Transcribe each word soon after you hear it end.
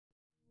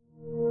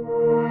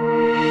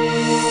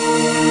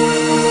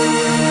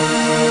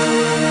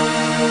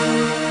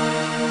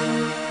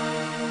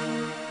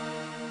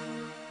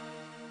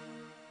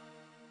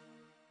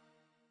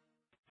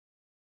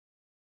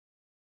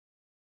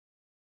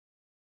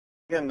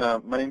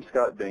Again, my name's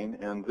Scott Bain,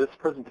 and this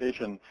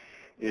presentation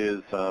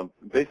is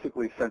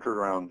basically centered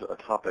around a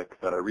topic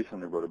that I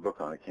recently wrote a book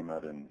on. It came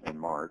out in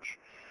March.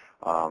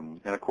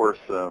 And of course,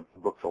 the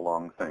book's a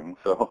long thing,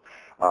 so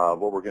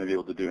what we're going to be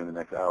able to do in the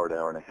next hour to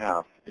hour and a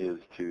half is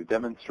to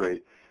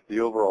demonstrate the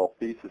overall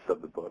thesis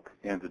of the book.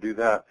 And to do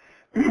that,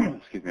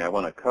 excuse me, I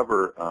want to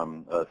cover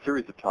a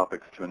series of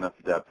topics to enough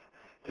depth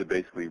to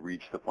basically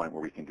reach the point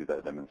where we can do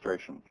that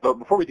demonstration. But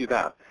before we do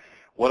that,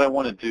 what I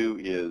want to do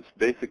is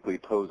basically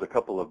pose a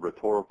couple of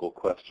rhetorical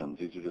questions.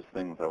 These are just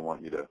things I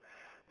want you to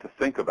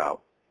think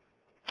about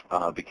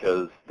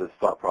because this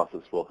thought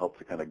process will help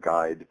to kind of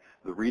guide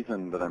the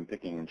reason that I'm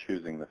picking and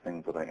choosing the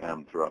things that I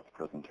am throughout the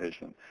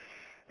presentation.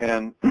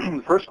 And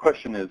the first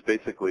question is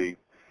basically,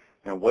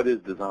 what is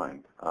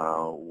design?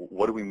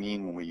 What do we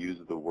mean when we use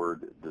the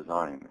word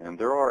design? And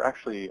there are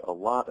actually a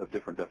lot of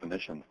different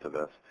definitions to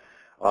this.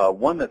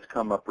 One that's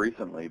come up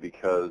recently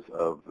because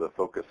of the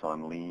focus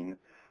on lean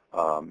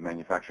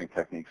manufacturing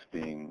techniques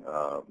being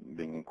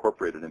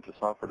incorporated into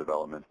software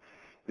development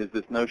is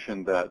this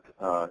notion that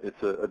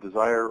it's a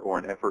desire or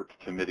an effort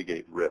to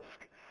mitigate risk.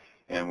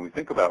 And when we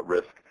think about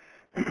risk,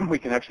 we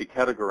can actually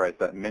categorize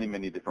that in many,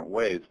 many different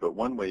ways, but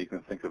one way you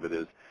can think of it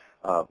is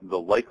the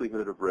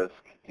likelihood of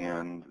risk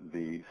and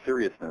the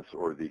seriousness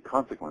or the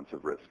consequence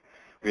of risk.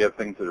 We have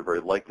things that are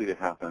very likely to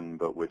happen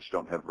but which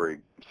don't have very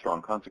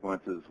strong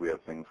consequences. We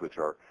have things which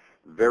are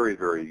very,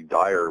 very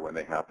dire when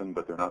they happen,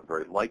 but they're not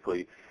very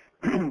likely.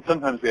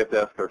 Sometimes we have to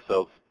ask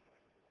ourselves,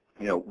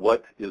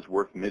 what is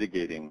worth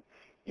mitigating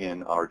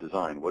in our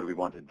design? What do we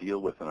want to deal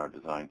with in our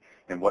design?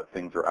 And what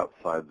things are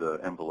outside the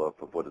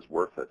envelope of what is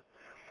worth it?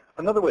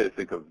 Another way to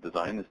think of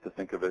design is to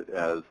think of it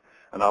as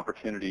an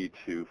opportunity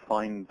to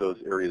find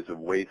those areas of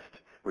waste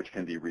which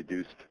can be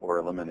reduced or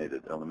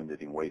eliminated,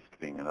 eliminating waste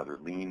being another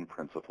lean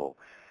principle.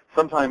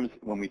 Sometimes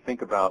when we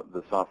think about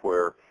the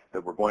software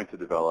that we're going to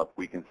develop,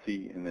 we can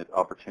see in it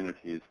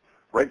opportunities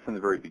right from the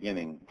very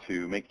beginning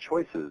to make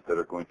choices that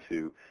are going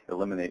to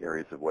eliminate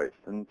areas of waste.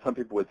 And some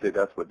people would say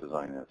that's what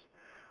design is.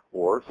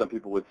 Or some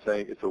people would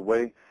say it's a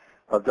way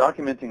of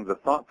documenting the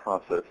thought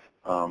process,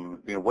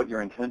 what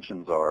your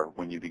intentions are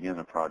when you begin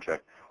a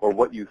project, or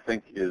what you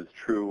think is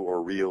true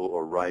or real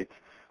or right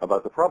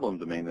about the problem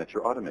domain that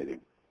you're automating.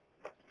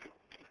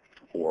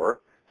 Or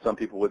some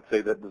people would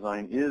say that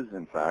design is,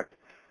 in fact,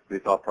 the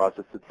thought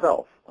process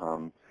itself.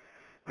 I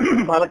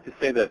like to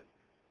say that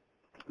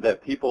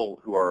people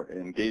who are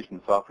engaged in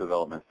software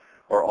development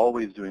are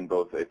always doing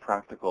both a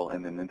practical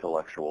and an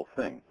intellectual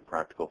thing. The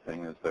practical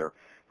thing is they're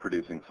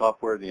producing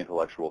software. The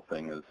intellectual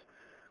thing is,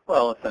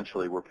 well,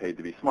 essentially we're paid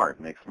to be smart,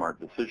 make smart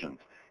decisions.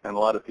 And a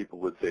lot of people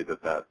would say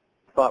that that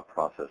thought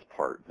process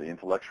part, the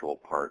intellectual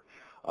part,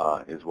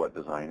 is what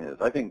design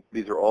is. I think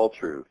these are all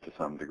true to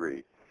some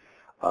degree.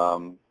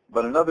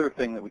 But another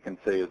thing that we can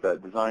say is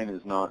that design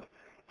is not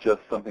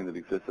just something that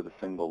exists at a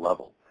single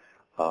level.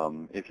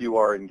 If you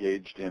are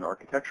engaged in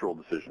architectural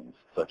decisions,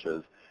 such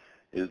as,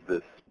 is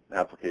this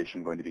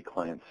application going to be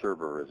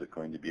client-server? Is it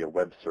going to be a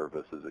web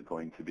service? Is it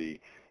going to be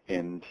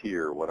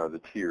N-tier? What are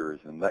the tiers?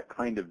 And that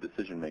kind of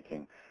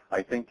decision-making,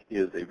 I think,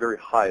 is a very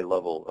high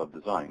level of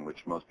design,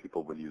 which most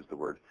people would use the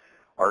word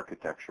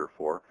architecture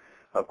for.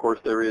 Of course,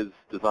 there is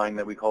design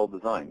that we call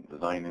design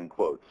in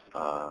quotes,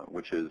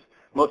 which is,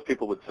 most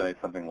people would say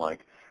something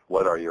like,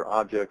 what are your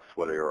objects?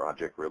 What are your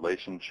object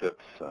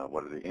relationships?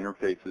 What are the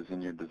interfaces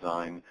in your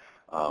design?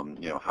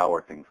 How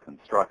are things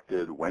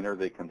constructed? When are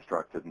they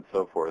constructed? And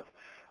so forth.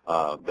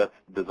 That's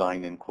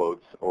design in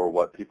quotes, or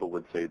what people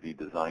would say the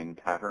design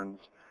patterns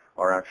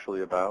are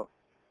actually about.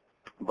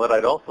 But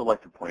I'd also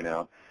like to point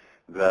out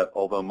that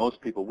although most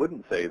people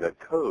wouldn't say that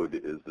code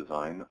is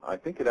design, I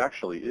think it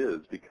actually is,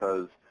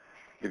 because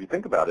if you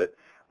think about it,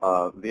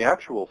 the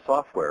actual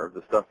software,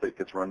 the stuff that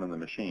gets run on the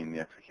machine,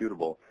 the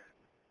executable,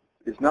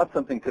 is not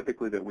something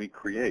typically that we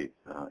create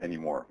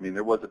anymore. I mean,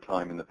 there was a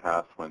time in the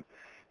past when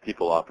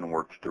people often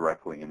worked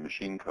directly in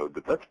machine code,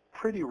 but that's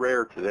pretty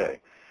rare today.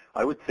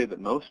 I would say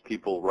that most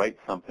people write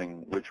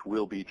something which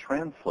will be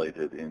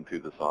translated into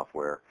the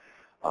software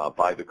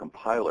by the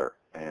compiler,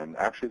 and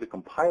actually the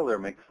compiler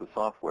makes the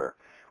software.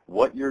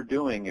 What you're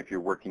doing if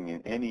you're working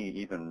in any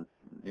even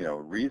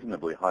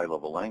reasonably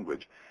high-level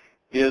language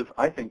is,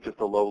 I think, just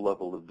a low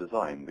level of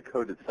design. The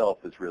code itself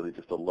is really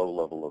just a low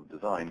level of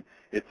design.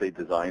 It's a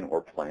design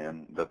or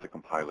plan that the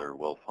compiler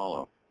will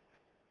follow.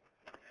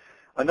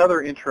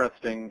 Another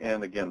interesting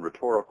and, again,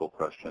 rhetorical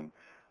question,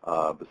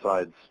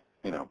 besides,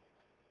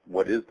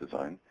 what is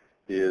design,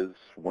 is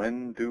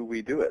when do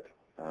we do it?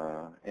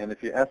 And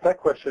if you ask that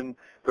question,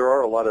 there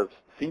are a lot of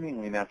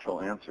seemingly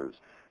natural answers.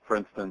 For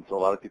instance, a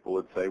lot of people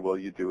would say, well,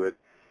 you do it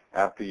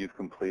after you've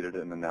completed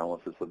an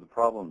analysis of the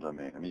problem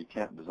domain. I mean, you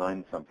can't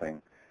design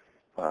something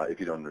if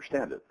you don't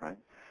understand it,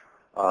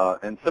 right?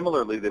 And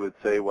similarly, they would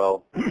say,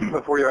 well,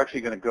 before you're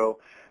actually going to go,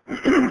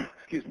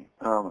 excuse me,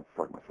 pardon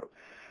my throat.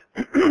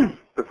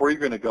 Before you're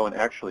going to go and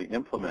actually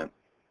implement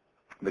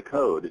the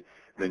code,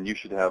 then you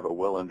should have a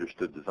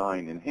well-understood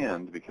design in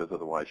hand, because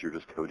otherwise you're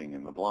just coding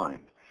in the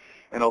blind.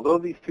 And although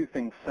these two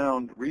things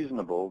sound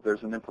reasonable,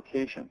 there's an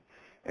implication.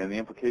 And the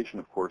implication,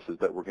 of course, is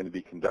that we're going to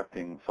be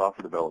conducting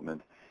software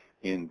development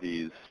in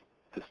these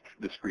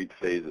discrete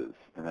phases: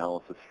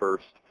 analysis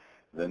first,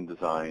 then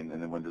design,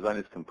 and then when design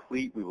is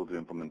complete, we will do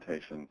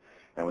implementation.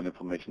 And when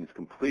implementation is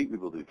complete, we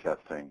will do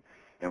testing.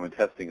 And when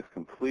testing is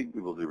complete,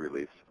 we will do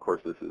release. Of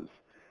course, this is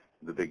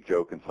the big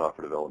joke in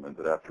software development,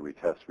 that after we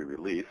test, we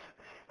release.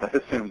 That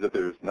assumes that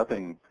there's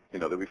nothing,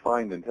 that we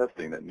find in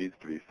testing that needs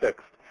to be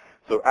fixed.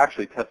 So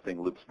actually,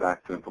 testing loops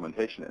back to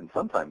implementation, and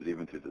sometimes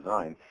even to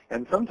design,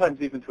 and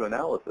sometimes even to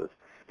analysis,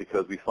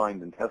 because we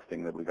find in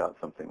testing that we got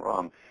something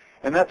wrong.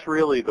 And that's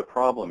really the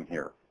problem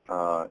here.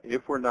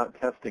 If we're not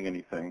testing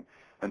anything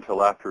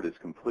until after it is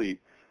complete,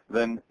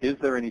 then is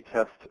there any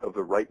test of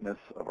the rightness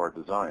of our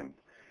design?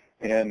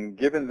 And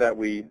given that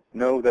we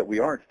know that we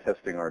aren't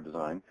testing our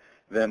design,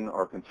 then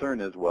our concern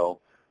is, well,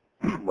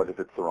 what if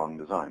it's the wrong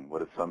design?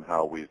 What if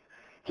somehow we've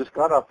just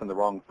got off in the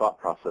wrong thought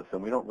process,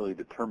 and we don't really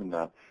determine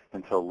that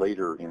until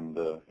later in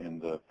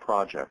the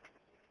project?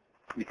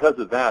 Because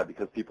of that,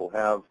 because people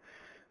have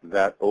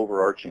that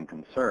overarching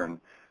concern,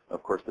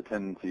 of course, the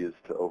tendency is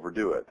to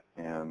overdo it.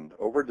 And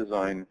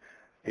over-design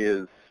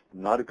is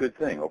not a good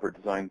thing.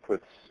 Over-design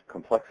puts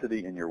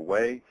complexity in your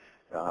way.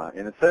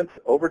 In a sense,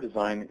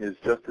 over-design is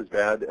just as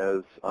bad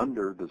as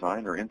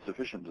under-design or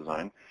insufficient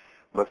design,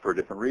 but for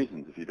different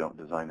reasons. If you don't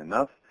design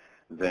enough,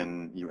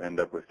 then you end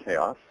up with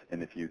chaos.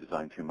 And if you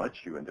design too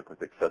much, you end up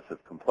with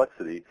excessive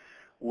complexity,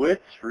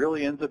 which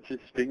really ends up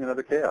just being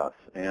another chaos.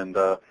 And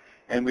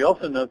we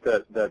also note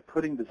that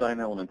putting design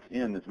elements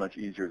in is much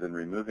easier than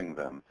removing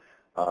them.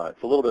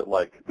 It's a little bit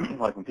like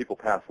when people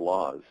pass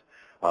laws.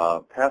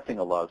 Passing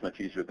a law is much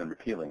easier than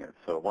repealing it.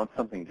 So once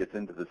something gets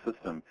into the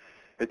system,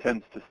 it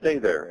tends to stay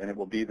there, and it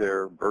will be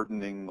there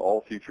burdening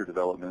all future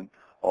development,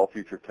 all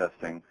future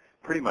testing,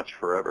 pretty much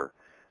forever.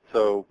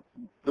 So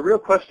the real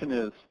question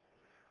is,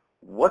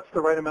 what's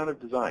the right amount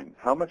of design?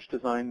 How much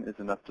design is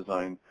enough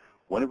design?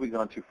 When have we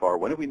gone too far?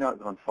 When have we not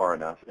gone far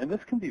enough? And this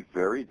can be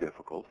very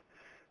difficult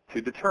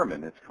to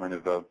determine. It's kind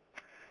of a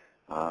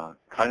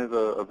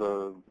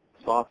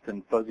soft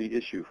and fuzzy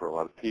issue for a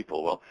lot of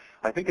people. Well,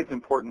 I think it's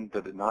important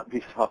that it not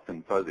be soft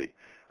and fuzzy.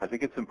 I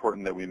think it's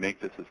important that we make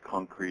this as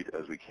concrete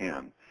as we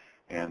can.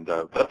 And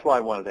that's why I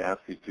wanted to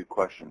ask these two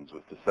questions,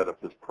 was to set up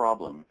this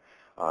problem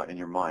in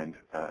your mind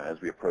as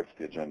we approach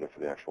the agenda for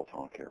the actual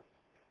talk here.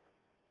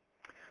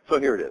 So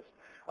here it is.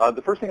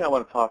 The first thing I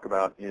want to talk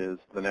about is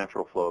the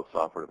natural flow of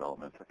software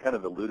development. I kind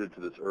of alluded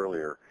to this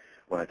earlier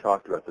when I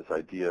talked about this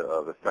idea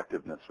of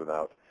effectiveness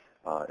without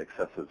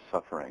excessive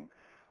suffering.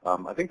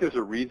 I think there's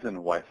a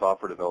reason why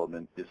software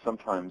development is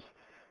sometimes,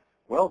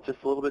 well,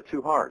 just a little bit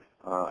too hard.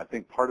 I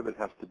think part of it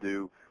has to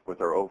do with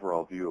our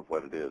overall view of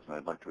what it is, and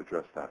I'd like to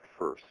address that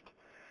first.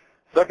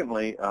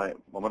 Secondly, I'm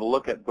going to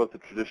look at both the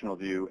traditional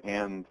view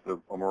and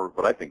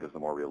what I think is the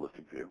more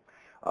realistic view.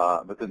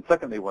 But then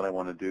secondly, what I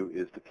want to do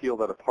is to peel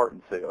that apart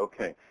and say,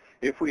 okay,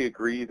 if we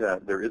agree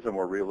that there is a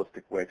more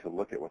realistic way to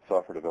look at what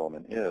software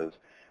development is,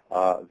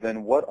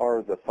 then what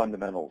are the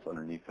fundamentals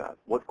underneath that?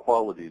 What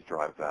qualities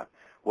drive that?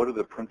 What are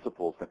the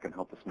principles that can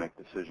help us make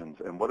decisions?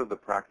 And what are the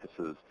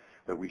practices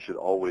that we should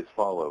always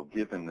follow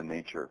given the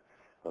nature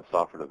of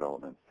software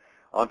development?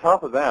 On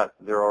top of that,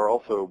 there are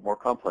also more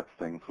complex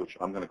things, which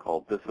I'm going to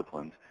call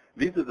disciplines.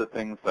 These are the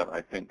things that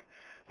I think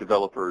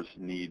developers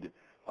need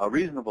a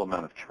reasonable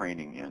amount of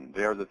training in.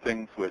 They are the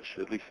things which,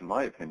 at least in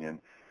my opinion,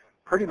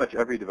 pretty much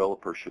every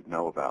developer should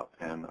know about.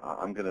 And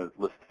I'm going to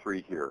list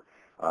three here.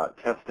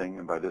 Testing,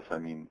 and by this I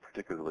mean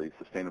particularly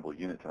sustainable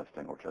unit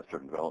testing or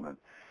test-driven development,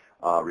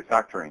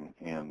 refactoring,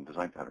 and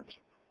design patterns.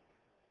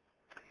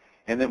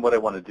 And then what I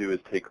want to do is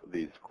take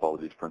these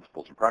qualities,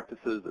 principles, and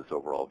practices, this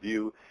overall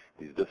view,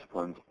 these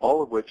disciplines,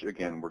 all of which,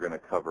 again, we're going to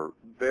cover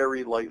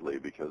very lightly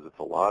because it's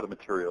a lot of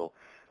material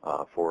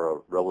for a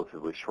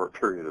relatively short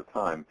period of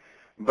time,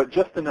 but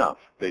just enough,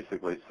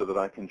 basically, so that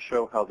I can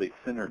show how they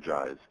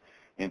synergize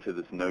into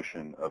this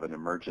notion of an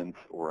emergent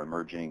or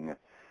emerging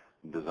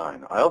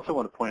design. I also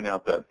want to point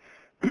out that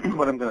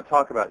what I'm going to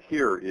talk about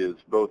here is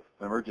both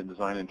emergent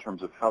design in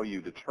terms of how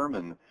you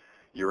determine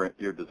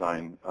your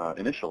design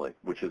initially,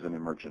 which is an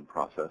emergent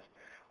process,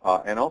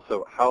 and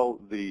also how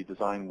the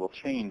design will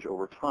change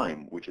over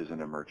time, which is an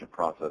emergent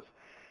process.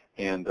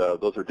 And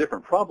those are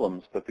different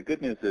problems, but the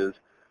good news is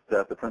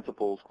that the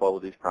principles,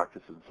 qualities,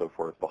 practices, and so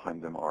forth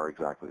behind them are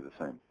exactly the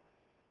same.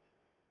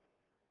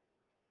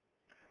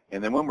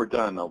 And then when we're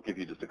done, I'll give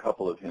you just a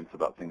couple of hints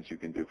about things you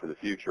can do for the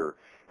future.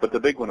 But the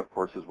big one, of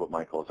course, is what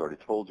Michael has already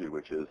told you,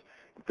 which is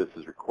that this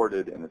is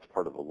recorded, and it's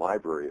part of a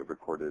library of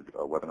recorded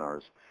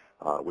webinars,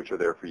 which are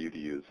there for you to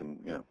use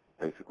and,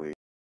 basically